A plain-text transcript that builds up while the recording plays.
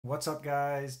What's up,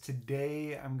 guys?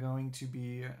 Today I'm going to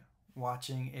be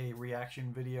watching a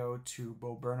reaction video to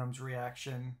Bo Burnham's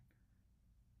reaction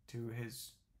to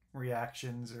his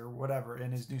reactions or whatever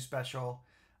in his new special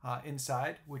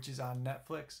Inside, which is on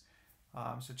Netflix.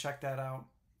 So check that out,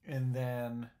 and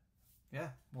then yeah,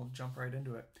 we'll jump right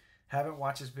into it. Haven't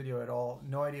watched this video at all.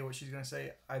 No idea what she's gonna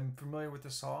say. I'm familiar with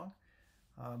the song,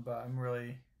 but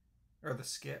or the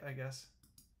skit, I guess.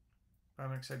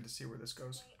 I'm excited to see where this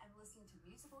goes. Today I'm listening to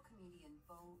musical comedian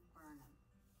Bo Burnham.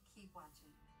 Keep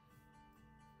watching.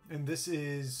 And this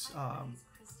is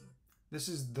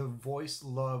the Voice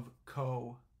Love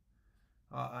Co.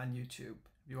 On YouTube.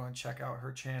 If you want to check out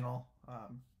her channel,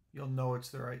 you'll know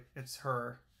it's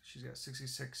her. She's got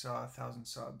 66,000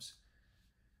 subs.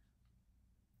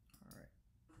 All right.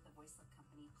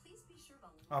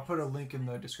 I'll put a link in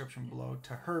the description below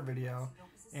to her video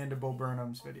and to Bo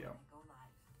Burnham's video.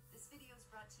 This video is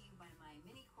brought to you by my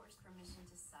mini course Permission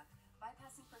to Suck,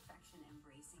 Bypassing Perfection,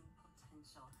 Embracing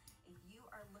Potential. If you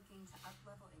are looking to up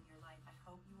level in your life, I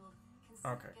hope you will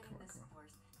consider getting this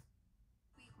course.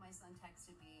 This week my son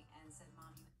texted me and said,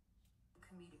 "Mom, you have a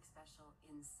comedic special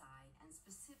Inside, and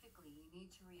specifically you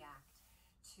need to react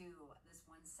to this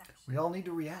one section." We all need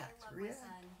to react. I love my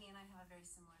son. He and I have a very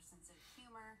similar sense of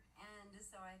humor, and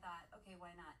so I thought, okay,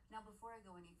 why not? Now, before I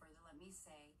go any further, let me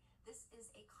say this is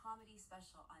a comedy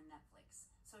special on Netflix.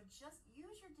 So just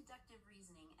use your deductive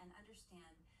reasoning and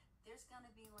understand there's going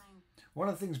to be like... One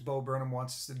of the things Bo Burnham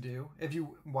wants us to do, if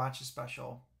you watch a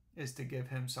special, is to give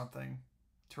him something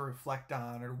to reflect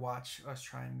on or watch us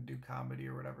trying to do comedy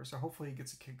or whatever. So hopefully he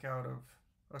gets a kick out of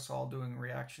us all doing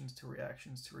reactions to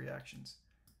reactions to reactions.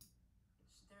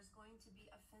 There's going to be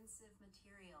offensive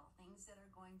material, things that are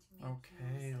going to make you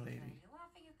say, lady. Are you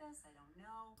laughing at this? I don't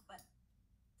know, but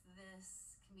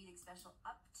this comedic special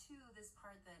up to this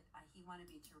part that he wanted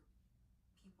me to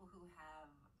people who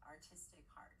have artistic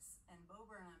hearts, and Bo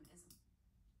Burnham is,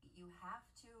 you have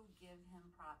to give him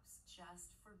props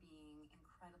just for being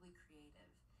incredibly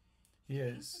creative. He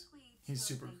is. He's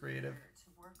super creative.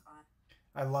 To work on.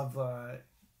 I love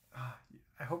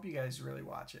I hope you guys really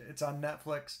watch it. It's on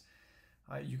Netflix.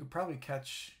 You could probably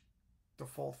catch the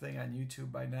full thing on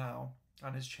YouTube by now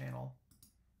on his channel.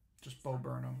 Just Bo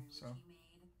Burnham. So he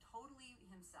made totally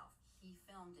himself. He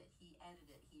filmed it, he edited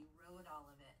it, he wrote all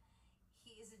of it.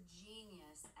 He is a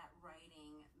genius at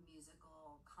writing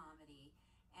musical comedy,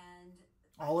 and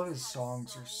all of his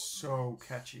songs are so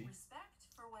catchy. Respect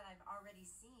for what I've already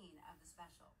seen of the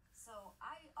special. So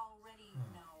I already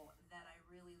know that I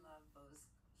really love Bo's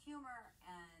humor,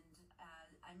 and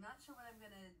I'm not sure what I'm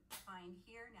going to find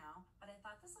here now, but I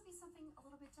thought this will be something a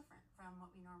little bit different from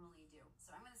what we normally do.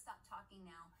 So I'm going to stop talking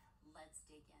now. Let's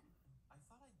dig in. I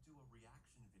thought I'd do a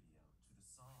reaction video to the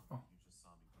song that you just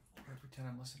saw me perform. I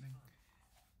pretend I'm listening.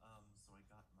 So I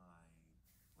got my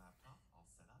laptop all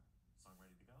set up, song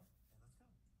ready to go, and let's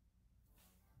go.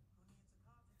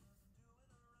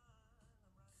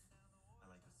 I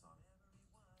like this song.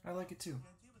 I like it too.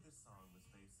 The idea with this song was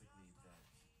basically that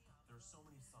there are so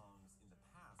many songs in the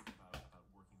past about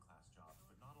working class jobs,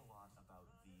 but not a lot about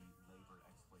the labor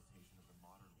exploitation of the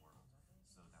modern world.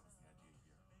 So that was the idea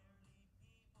here.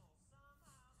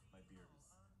 My beard is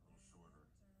a little shorter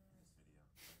in this video,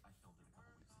 but I filmed it a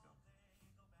couple weeks ago.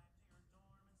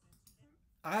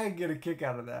 I get a kick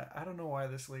out of that. I don't know why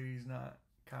this lady's not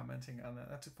commenting on that.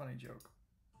 That's a funny joke.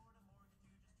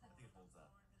 I think it holds up.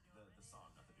 The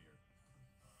song, not the beard.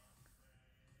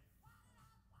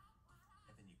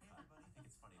 And then you cut. I think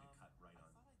it's funny to cut right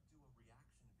on. I thought I'd do a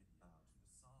reaction video to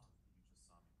the song that you just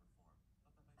saw me perform. What?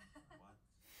 So I got my...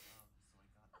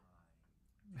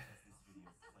 Because this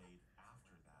video played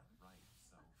after that, right?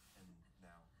 So, and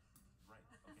now... Right,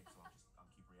 okay, so I'll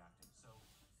keep reacting. So...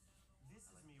 This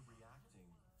is me reacting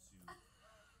to...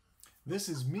 This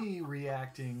is me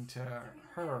reacting to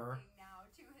her. Now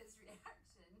to his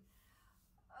reaction.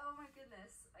 Oh my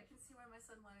goodness. I can see why my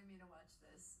son wanted me to watch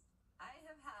this. I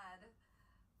have had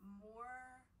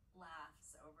more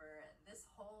laughs over this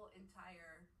whole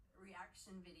entire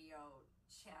reaction video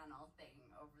channel thing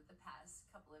over the past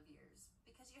couple of years,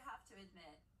 because you have to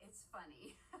admit it's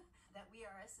funny that we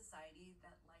are a society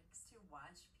that likes to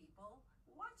watch people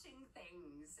watching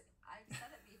things. I've said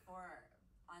it before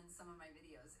on some of my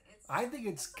videos. I think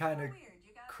it's kind of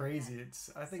crazy.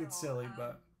 Admit. I think it's silly,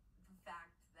 but the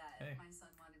fact that my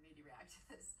son wanted me to react to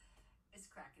this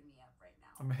is cracking me up right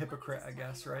now. I'm a hypocrite, I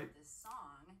guess, right? This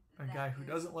song, a guy who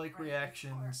doesn't like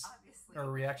reactions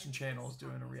or reaction channels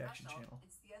doing a reaction channel.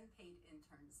 It's the Unpaid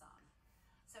Intern song.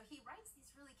 So he writes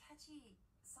these really catchy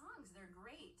songs. They're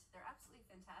great. They're absolutely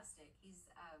fantastic. He's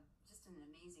just an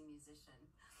amazing musician.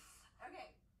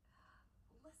 Okay,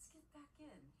 let's get back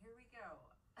in.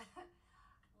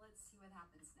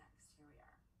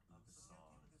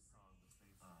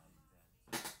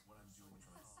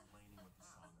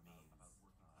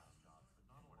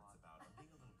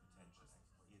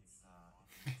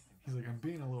 like, I'm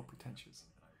being a little pretentious.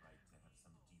 That I write to have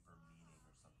some deeper meaning or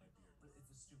something. But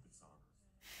it's a stupid song,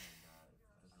 and it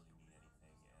doesn't really mean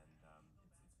anything.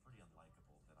 And it's pretty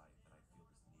unlikable that I feel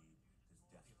this need, this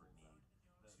desperate need,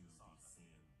 to be seen as intelligent.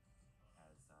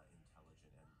 And the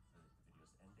video's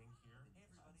ending here. Hey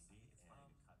everybody, see, it's funny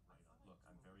to cut right on. Look,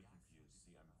 I'm very confused.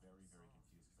 See, I'm very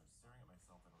confused because I'm staring at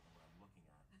myself. I don't know what I'm looking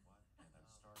at, and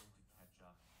I'm starting to catch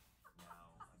up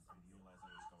now. I'm realizing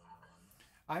what's going on.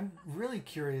 I'm really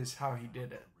curious how he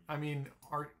did it. I mean,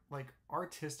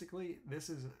 artistically, this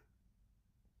is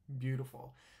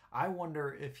beautiful. I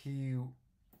wonder if he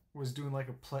was doing like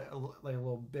a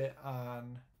little bit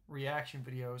on reaction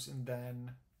videos and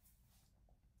then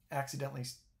accidentally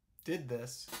did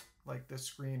this, like the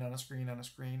screen on a screen on a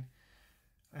screen,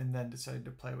 and then decided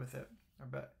to play with it.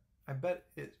 I bet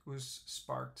it was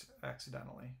sparked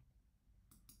accidentally.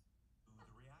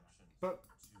 But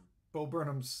Bo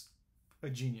Burnham's a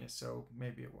genius, so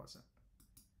maybe it wasn't.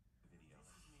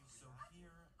 So here,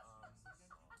 I'm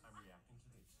reacting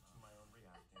to my own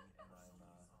reacting, and I'm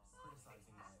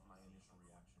criticizing my initial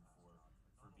reaction for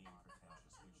being pretentious,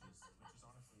 which is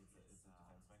honestly it's a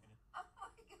defense mechanism. Oh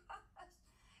my gosh.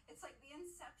 It's like the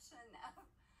inception of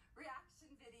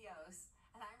reaction videos.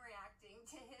 And I'm reacting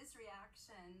to his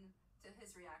reaction, to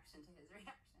his reaction, to his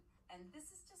reaction. And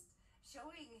this is just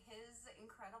showing his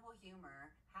incredible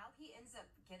humor. How he ends up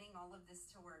getting all of this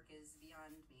to work is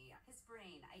beyond me. His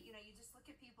brain, you just look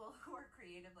at people who are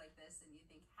creative like this and you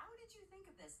think, how did you think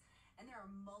of this? And there are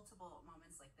multiple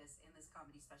moments like this in this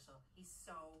comedy special. He's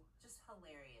so just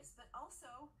hilarious, but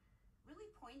also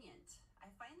really poignant.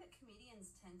 I find that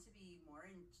comedians tend to be more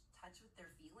in touch with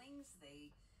their feelings.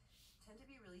 They tend to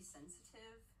be really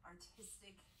sensitive,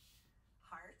 artistic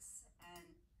hearts,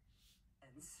 and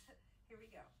here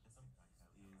we go.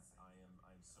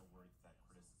 I'm so worried that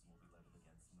criticism will be leveled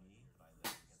against me, that I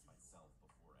level against myself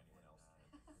before anyone else can.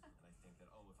 And I think that,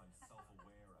 if I'm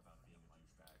self-aware about being a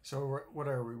douchebag. So what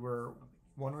are we? We're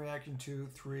one reaction, 2,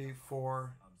 3,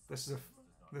 4. This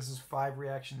is 5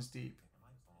 reactions deep. Am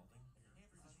I balding?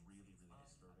 This is really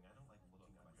disturbing. I don't like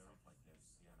looking at myself like this,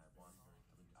 and I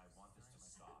want this to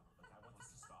stop. I want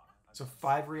this to stop. So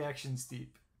 5 reactions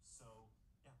deep. So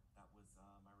yeah, that was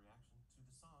my reaction to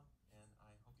the song, and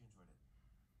I hope you enjoyed it.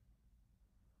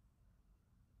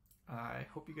 I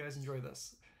hope you guys enjoy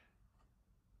this.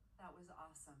 That was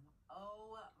awesome.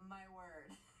 Oh my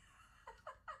word.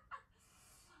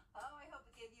 Oh, I hope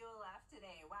it gave you a laugh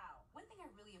today. Wow. One thing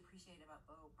I really appreciate about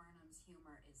Bo Burnham's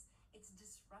humor is it's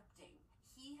disrupting.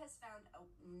 He has found a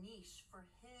niche for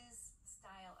his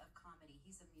style of comedy.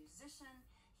 He's a musician.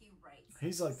 He writes.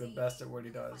 He's like the best at what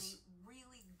he does. Funny,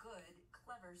 really good,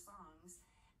 clever songs,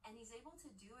 and he's able to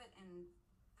do it and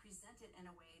present it in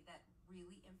a way that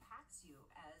really impacts you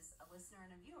as a listener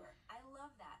and a viewer. I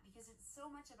love that because it's so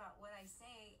much about what I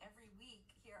say every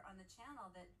week here on the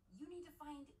channel that you need to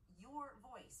find your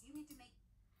voice. You need to make...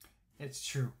 It's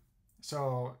true.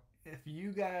 So if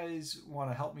you guys want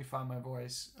to help me find my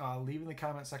voice, leave in the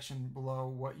comment section below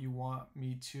what you want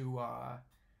me to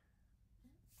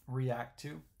react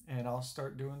to, and I'll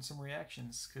start doing some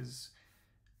reactions, because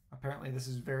apparently this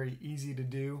is very easy to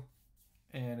do,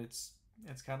 and it's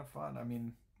kind of fun. I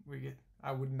mean,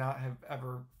 I would not have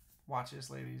ever watched this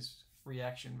lady's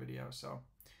reaction video, so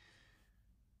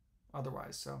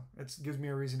it gives me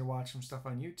a reason to watch some stuff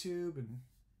on YouTube and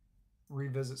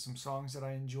revisit some songs that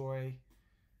I enjoy,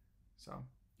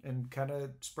 and kind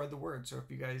of spread the word. So if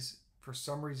you guys for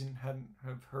some reason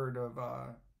have heard of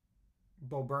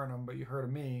Bo Burnham, but you heard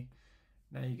of me,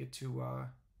 now you get to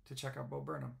check out Bo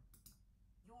Burnham.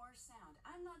 Your sound.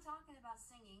 I'm not talking about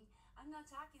singing. I'm not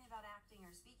talking about acting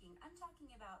or speaking. I'm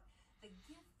talking about the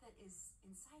gift that is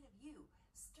inside of you.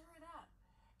 Stir it up.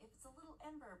 If it's a little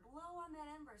ember, blow on that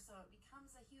ember so it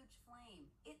becomes a huge flame.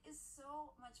 It is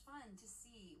so much fun to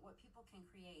see what people can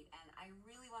create, and I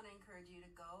really want to encourage you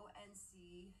to go and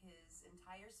see his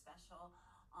entire special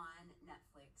on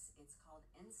Netflix. It's called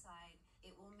Inside.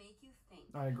 It will make you think.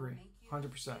 I agree. It'll make you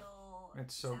 100%. feel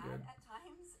It's so sad good at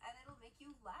times, and it'll make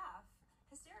you laugh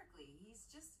hysterically. He's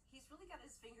really got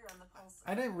his finger on the pulse.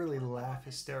 I didn't really laugh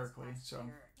hysterically, so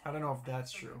I don't know if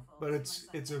that's true, but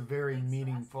it's a very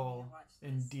meaningful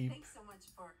and deep. Thanks so much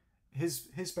for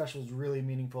his special is really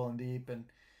meaningful and deep, and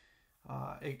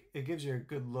it gives you a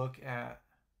good look at,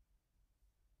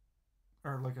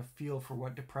 or like a feel for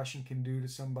what depression can do to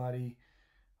somebody.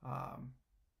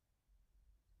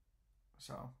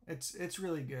 So it's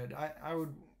really good. I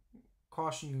would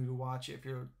caution you to watch it if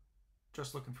you're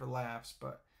just looking for laughs,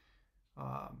 but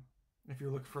if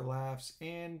you're looking for laughs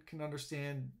and can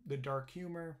understand the dark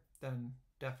humor, then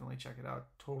definitely check it out.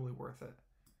 Totally worth it.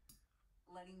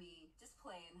 letting me just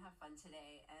play and have fun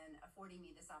today and affording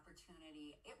me this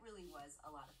opportunity. It really was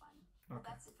a lot of fun. Well, Okay.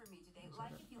 that's it for me today.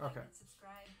 Like if you liked Okay. it,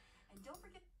 subscribe, and don't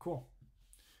forget. Cool.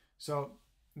 So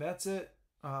that's it.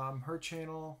 Her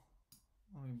channel.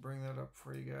 Let me bring that up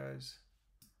for you guys.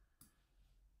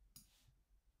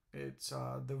 It's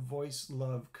The Voice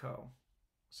Love Co.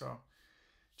 So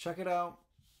check it out.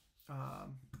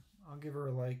 I'll give her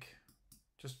a like,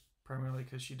 just primarily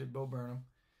because she did Bo Burnham.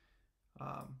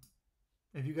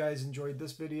 If you guys enjoyed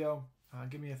this video,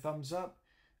 give me a thumbs up.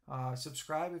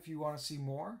 Subscribe if you want to see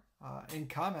more. And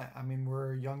comment. I mean,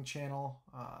 we're a young channel.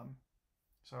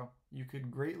 So you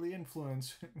could greatly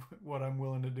influence what I'm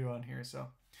willing to do on here. So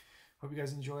hope you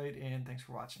guys enjoyed, and thanks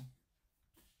for watching.